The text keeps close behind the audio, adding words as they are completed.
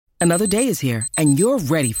Another day is here, and you're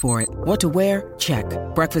ready for it. What to wear? Check.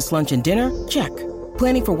 Breakfast, lunch, and dinner? Check.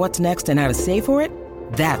 Planning for what's next and how to save for it?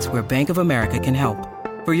 That's where Bank of America can help.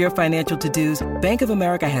 For your financial to-dos, Bank of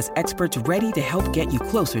America has experts ready to help get you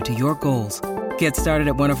closer to your goals. Get started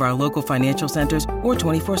at one of our local financial centers or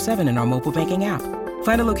 24/7 in our mobile banking app.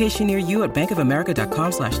 Find a location near you at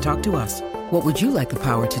bankofamerica.com/talktous. What would you like the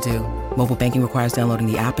power to do? Mobile banking requires downloading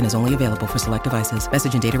the app and is only available for select devices.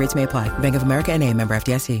 Message and data rates may apply. Bank of America N.A., member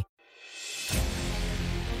FDIC.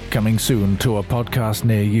 Coming soon to a podcast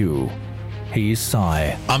near you. He's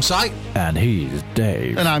Cy. I'm Cy. And he's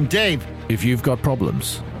Dave. And I'm Dave. If you've got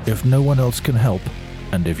problems, if no one else can help,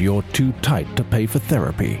 and if you're too tight to pay for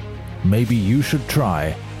therapy, maybe you should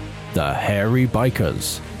try the Hairy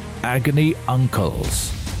Bikers, Agony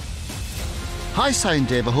Uncles. Hi, Cy and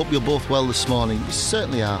Dave. I hope you're both well this morning. You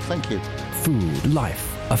certainly are. Thank you. Food,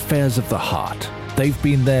 life, affairs of the heart. They've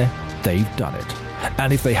been there, they've done it.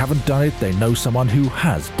 And if they haven't done it, they know someone who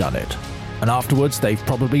has done it. And afterwards, they've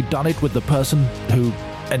probably done it with the person who...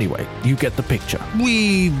 Anyway, you get the picture.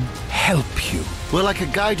 We help you. We're like a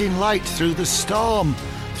guiding light through the storm,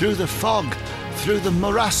 through the fog, through the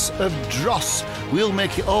morass of dross. We'll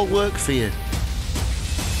make it all work for you.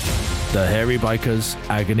 The Hairy Bikers,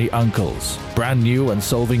 Agony Uncles. Brand new and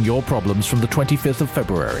solving your problems from the 25th of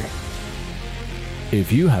February.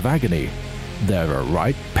 If you have agony, they're a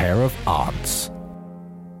right pair of aunts.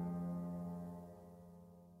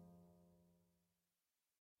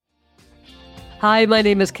 Hi, my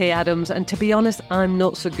name is Kay Adams, and to be honest, I'm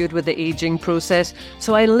not so good with the ageing process,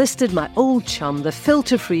 so I enlisted my old chum, the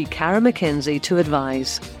filter-free Cara McKenzie, to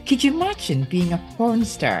advise. Could you imagine being a porn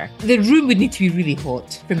star? The room would need to be really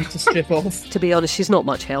hot for me to strip off. To be honest, she's not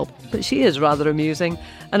much help, but she is rather amusing.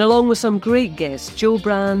 And along with some great guests, Joe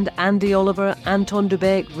Brand, Andy Oliver, Anton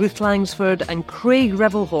Dubeck, Ruth Langsford and Craig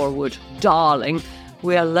Revel-Horwood, darling,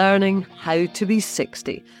 we are learning how to be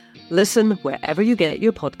 60. Listen wherever you get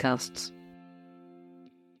your podcasts.